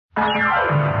My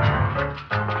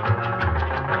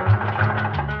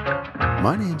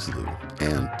name's Lou,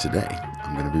 and today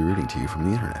I'm going to be reading to you from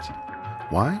the internet.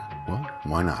 Why? Well,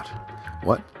 why not?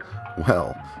 What?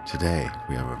 Well, today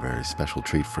we have a very special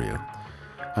treat for you.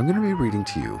 I'm going to be reading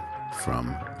to you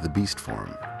from the Beast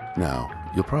Forum. Now,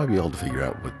 you'll probably be able to figure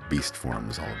out what Beast Forum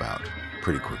is all about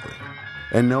pretty quickly.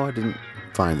 And no, I didn't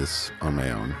find this on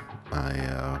my own.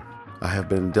 I have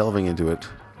been delving into it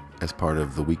as part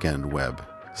of the Weekend Web,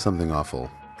 Something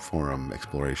Awful forum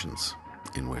explorations,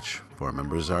 in which forum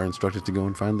members are instructed to go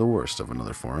and find the worst of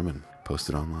another forum and post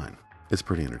it online. It's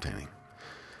pretty entertaining.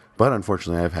 But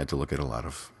unfortunately, I've had to look at a lot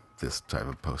of this type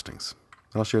of postings.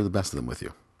 I'll share the best of them with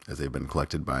you, as they've been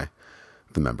collected by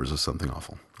the members of Something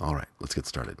Awful. All right, let's get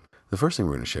started. The first thing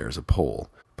we're going to share is a poll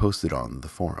posted on the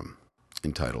forum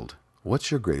entitled,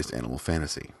 "What's your greatest animal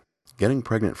fantasy? Getting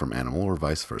pregnant from animal or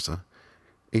vice versa,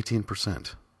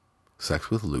 18%. Sex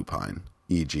with lupine,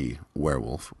 e.g.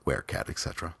 werewolf, werecat,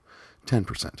 etc.,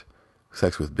 10%.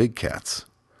 Sex with big cats,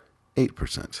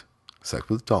 8%. Sex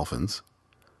with dolphins,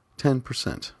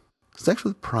 10%. Sex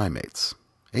with primates,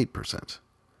 8%.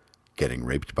 Getting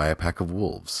raped by a pack of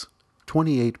wolves,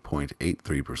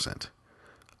 28.83%.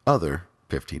 Other,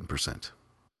 15%.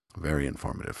 Very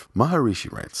informative. Maharishi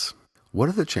writes, "What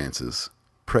are the chances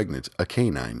pregnant a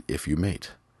canine if you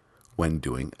mate when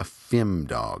doing a fem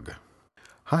dog?"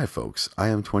 Hi folks, I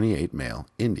am 28 male,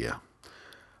 India.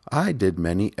 I did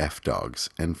many F-dogs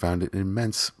and found it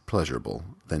immense pleasurable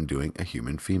than doing a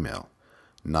human female.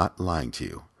 Not lying to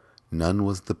you. None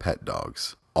was the pet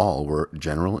dogs. All were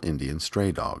general Indian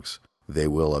stray dogs. They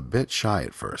will a bit shy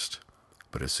at first,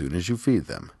 but as soon as you feed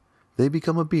them, they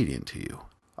become obedient to you.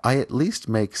 I at least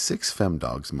make 6 fem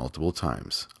dogs multiple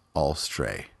times, all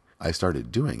stray. I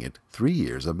started doing it 3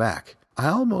 years aback. I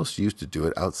almost used to do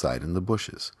it outside in the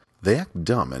bushes. They act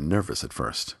dumb and nervous at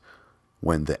first.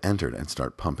 When they entered and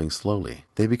start pumping slowly,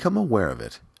 they become aware of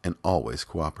it and always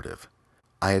cooperative.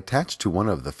 I attached to one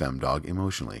of the femdog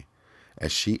emotionally,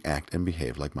 as she act and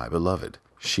behave like my beloved.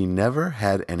 She never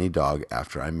had any dog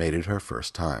after I mated her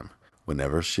first time.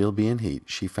 Whenever she'll be in heat,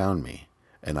 she found me,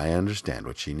 and I understand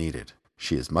what she needed.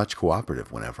 She is much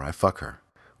cooperative whenever I fuck her.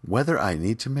 Whether I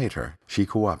need to mate her, she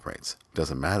cooperates.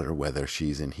 Doesn't matter whether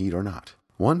she's in heat or not.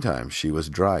 One time she was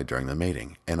dry during the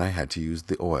mating, and I had to use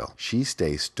the oil. She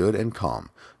stays stood and calm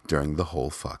during the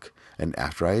whole fuck, and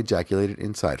after I ejaculated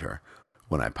inside her,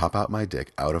 when I pop out my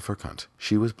dick out of her cunt,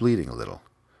 she was bleeding a little.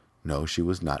 No, she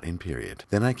was not in period.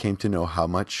 Then I came to know how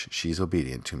much she's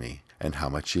obedient to me, and how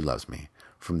much she loves me.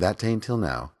 From that day till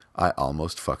now, I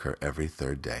almost fuck her every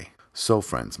third day. So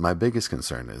friends, my biggest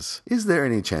concern is there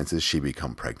any chances she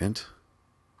become pregnant?"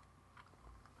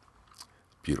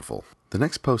 Beautiful. The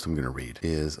next post I'm going to read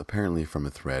is apparently from a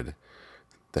thread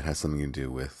that has something to do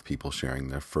with people sharing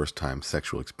their first time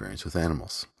sexual experience with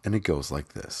animals. And it goes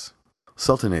like this.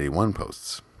 Sultan81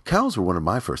 posts, "Cows were one of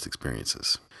my first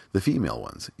experiences. The female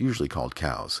ones, usually called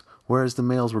cows, whereas the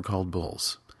males were called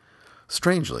bulls.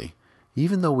 Strangely,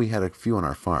 even though we had a few on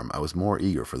our farm, I was more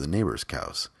eager for the neighbors'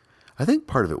 cows. I think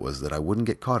part of it was that I wouldn't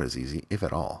get caught as easy, if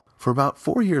at all. For about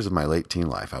 4 years of my late teen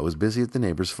life, I was busy at the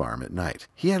neighbor's farm at night.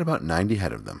 He had about 90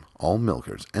 head of them, all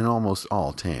milkers, and almost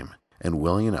all tame, and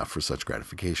willing enough for such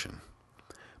gratification.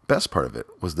 Best part of it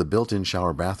was the built-in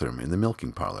shower bathroom in the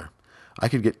milking parlor. I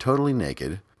could get totally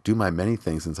naked, do my many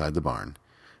things inside the barn,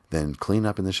 then clean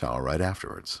up in the shower right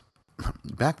afterwards.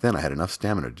 Back then I had enough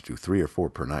stamina to do 3 or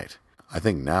 4 per night. I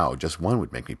think now just one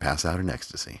would make me pass out in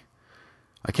ecstasy.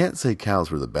 I can't say cows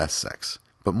were the best sex,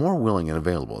 but more willing and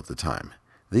available at the time.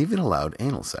 They even allowed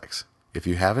anal sex. If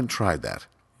you haven't tried that,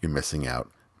 you're missing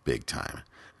out big time.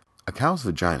 A cow's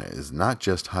vagina is not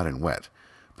just hot and wet,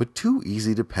 but too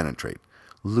easy to penetrate,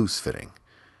 loose-fitting.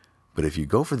 But if you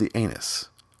go for the anus,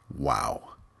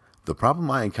 wow. The problem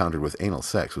I encountered with anal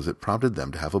sex was it prompted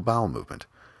them to have a bowel movement.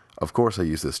 Of course I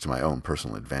use this to my own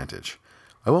personal advantage.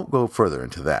 I won't go further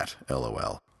into that,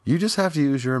 lol. You just have to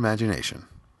use your imagination.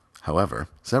 However,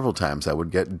 several times I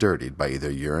would get dirtied by either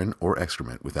urine or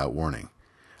excrement without warning.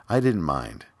 I didn't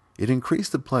mind. It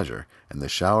increased the pleasure, and the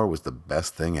shower was the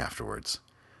best thing afterwards.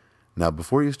 Now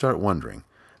before you start wondering,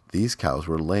 these cows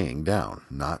were laying down,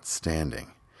 not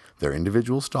standing. Their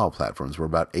individual stall platforms were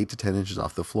about 8 to 10 inches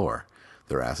off the floor,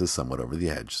 their asses somewhat over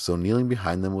the edge, so kneeling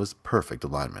behind them was perfect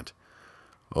alignment.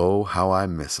 Oh, how I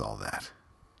miss all that."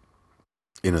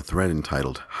 In a thread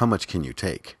entitled, "How much can you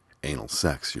take? Anal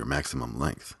sex, your maximum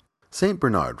length," St.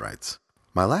 Bernard writes,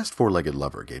 "My last 4-legged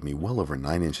lover gave me well over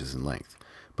 9 inches in length,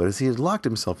 but as he had locked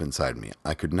himself inside me,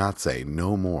 I could not say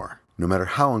no more, no matter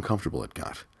how uncomfortable it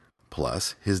got.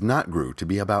 Plus, his knot grew to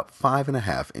be about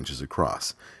 5.5 inches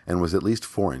across, and was at least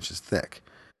 4 inches thick.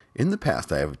 In the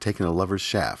past, I have taken a lover's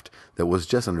shaft that was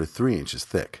just under 3 inches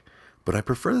thick, but I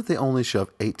prefer that they only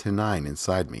shove 8 to 9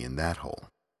 inside me in that hole.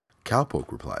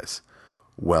 Cowpoke replies,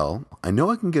 well, I know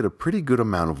I can get a pretty good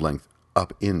amount of length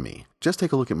up in me. Just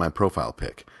take a look at my profile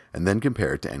pic, and then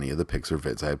compare it to any of the pics or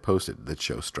vids I have posted that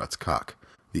show Strut's cock.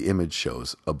 The image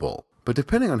shows a bull. But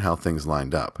depending on how things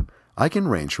lined up, I can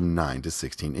range from 9 to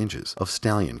 16 inches of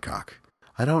stallion cock.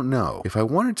 I don't know if I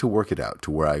wanted to work it out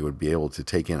to where I would be able to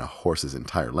take in a horse's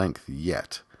entire length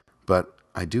yet, but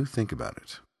I do think about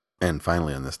it. And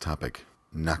finally on this topic,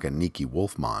 Nakaniki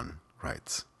Wolfmon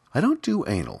writes, I don't do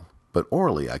anal, but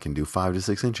orally I can do 5 to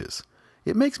 6 inches.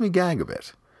 It makes me gag a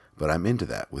bit, but I'm into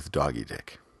that with doggy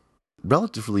dick.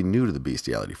 Relatively new to the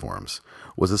bestiality forums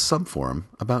was a subforum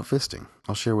about fisting.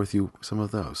 I'll share with you some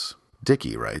of those.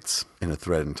 Dickie writes in a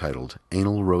thread entitled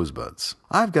Anal Rosebuds,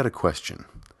 I've got a question.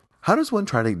 How does one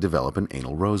try to develop an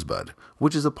anal rosebud,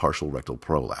 which is a partial rectal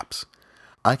prolapse?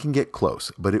 I can get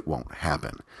close, but it won't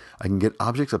happen. I can get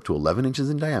objects up to 11 inches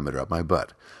in diameter up my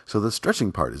butt, so the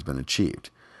stretching part has been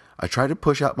achieved. I try to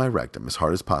push out my rectum as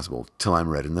hard as possible till I'm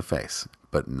red in the face,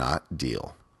 but not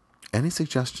deal. Any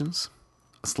suggestions?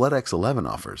 SledX11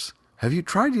 offers, have you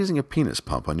tried using a penis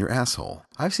pump on your asshole?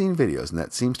 I've seen videos and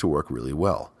that seems to work really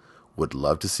well. Would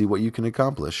love to see what you can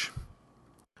accomplish.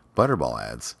 Butterball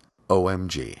adds,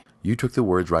 OMG, you took the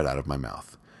words right out of my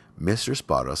mouth. Mr.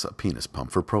 bought us a penis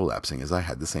pump for prolapsing as I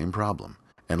had the same problem.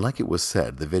 And like it was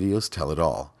said, the videos tell it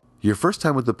all. Your first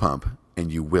time with the pump,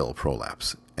 and you will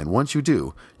prolapse. And once you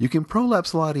do, you can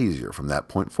prolapse a lot easier from that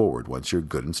point forward once you're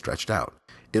good and stretched out.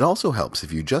 It also helps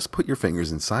if you just put your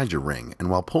fingers inside your ring and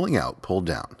while pulling out, pull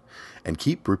down. And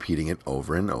keep repeating it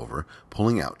over and over,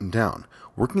 pulling out and down,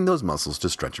 working those muscles to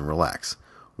stretch and relax.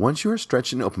 Once you are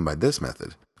stretched and open by this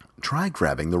method, try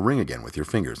grabbing the ring again with your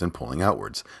fingers and pulling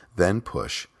outwards. Then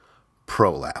push.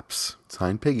 Prolapse.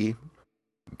 Signed Piggy.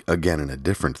 Again in a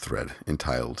different thread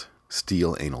entitled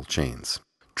Steel Anal Chains.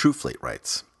 Trueflate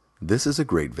writes, this is a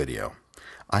great video.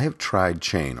 I have tried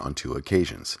chain on 2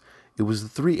 occasions. It was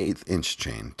the 3/8 inch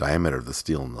chain, diameter of the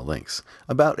steel and the links,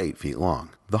 about 8 feet long.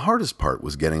 The hardest part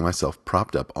was getting myself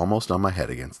propped up almost on my head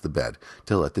against the bed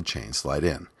to let the chain slide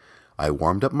in. I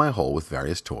warmed up my hole with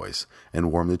various toys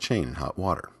and warmed the chain in hot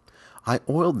water. I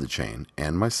oiled the chain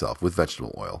and myself with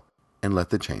vegetable oil and let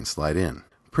the chain slide in.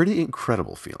 Pretty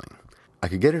incredible feeling. I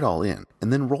could get it all in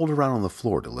and then rolled around on the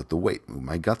floor to let the weight move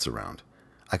my guts around.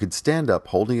 I could stand up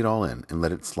holding it all in and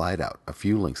let it slide out a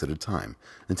few links at a time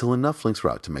until enough links were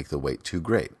out to make the weight too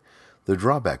great. The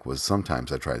drawback was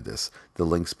sometimes I tried this, the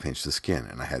links pinched the skin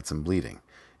and I had some bleeding.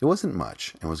 It wasn't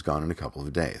much and was gone in a couple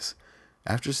of days.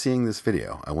 After seeing this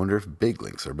video, I wonder if big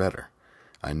links are better.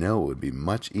 I know it would be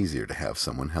much easier to have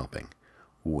someone helping.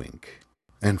 Wink.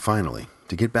 And finally,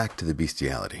 to get back to the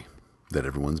bestiality that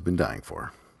everyone's been dying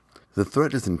for. The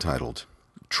thread is entitled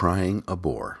Trying a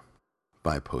Boar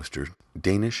by poster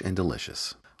Danish and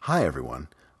Delicious. Hi everyone,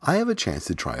 I have a chance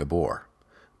to try a boar,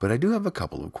 but I do have a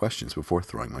couple of questions before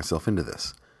throwing myself into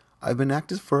this. I've been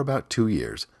active for about 2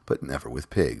 years, but never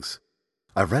with pigs.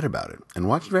 I've read about it and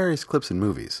watched various clips and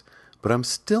movies, but I'm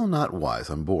still not wise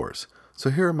on boars, so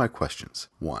here are my questions.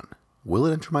 1. Will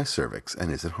it enter my cervix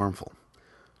and is it harmful?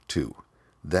 2.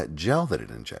 That gel that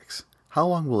it injects, how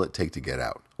long will it take to get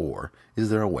out, or is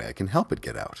there a way I can help it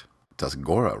get out?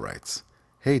 Tusgora writes,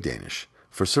 Hey Danish,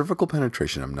 for cervical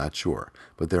penetration I'm not sure,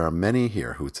 but there are many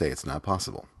here who would say it's not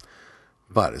possible.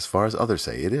 But as far as others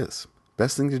say, it is.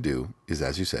 Best thing to do is,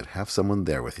 as you said, have someone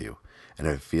there with you, and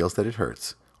if it feels that it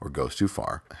hurts or goes too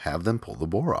far, have them pull the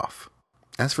bore off.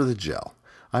 As for the gel,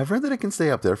 I've read that it can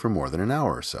stay up there for more than an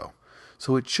hour or so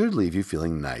it should leave you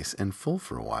feeling nice and full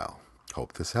for a while.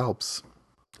 Hope this helps.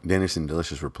 Danish and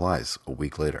Delicious replies a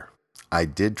week later. I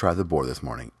did try the boar this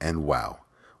morning, and wow,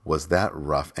 was that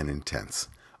rough and intense.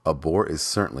 A boar is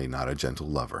certainly not a gentle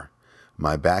lover.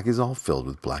 My back is all filled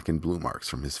with black and blue marks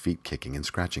from his feet kicking and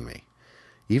scratching me.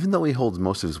 Even though he holds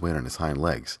most of his weight on his hind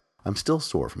legs, I'm still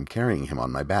sore from carrying him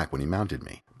on my back when he mounted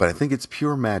me. But I think it's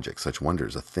pure magic such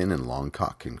wonders a thin and long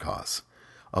cock can cause.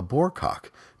 A boar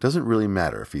cock doesn't really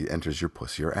matter if he enters your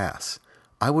pussy or ass.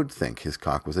 I would think his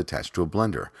cock was attached to a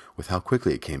blender with how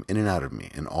quickly it came in and out of me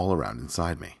and all around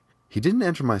inside me. He didn't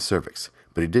enter my cervix,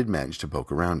 but he did manage to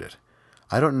poke around it.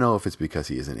 I don't know if it's because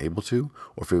he isn't able to,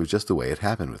 or if it was just the way it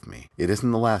happened with me. It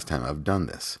isn't the last time I've done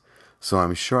this, so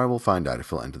I'm sure I will find out if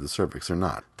he'll enter the cervix or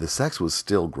not. The sex was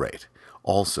still great,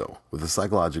 also with the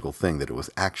psychological thing that it was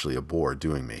actually a boar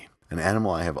doing me. An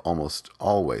animal I have almost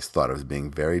always thought of as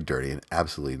being very dirty and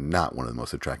absolutely not one of the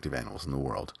most attractive animals in the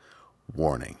world.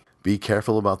 Warning, be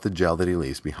careful about the gel that he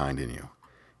leaves behind in you.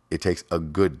 It takes a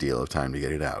good deal of time to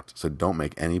get it out, so don't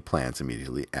make any plans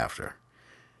immediately after.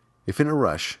 If in a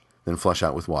rush, then flush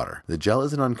out with water. The gel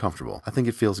isn't uncomfortable. I think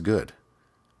it feels good.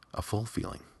 A full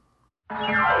feeling.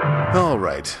 All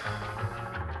right.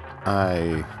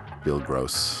 I feel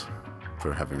gross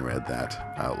for having read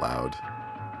that out loud.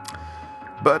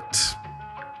 But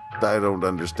I don't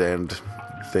understand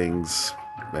things,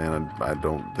 and I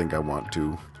don't think I want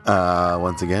to.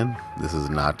 Once again, this is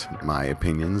not my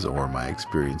opinions or my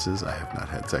experiences. I have not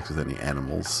had sex with any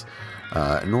animals,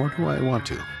 nor do I want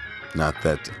to. Not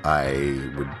that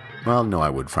I would... Well, no, I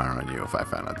would frown on you if I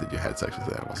found out that you had sex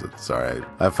with animals. It's alright.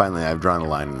 I've drawn a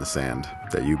line in the sand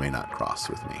that you may not cross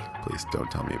with me. Please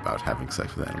don't tell me about having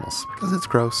sex with animals, because it's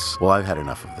gross. Well, I've had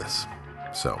enough of this.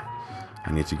 So,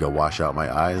 I need to go wash out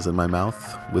my eyes and my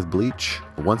mouth with bleach.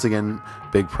 Once again,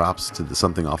 big props to the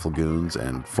Something Awful Goons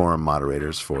and forum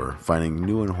moderators for finding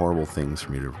new and horrible things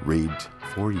for me to read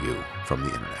for you from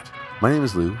the internet. My name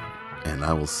is Lou, and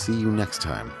I will see you next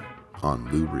time on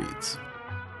Lou Reads.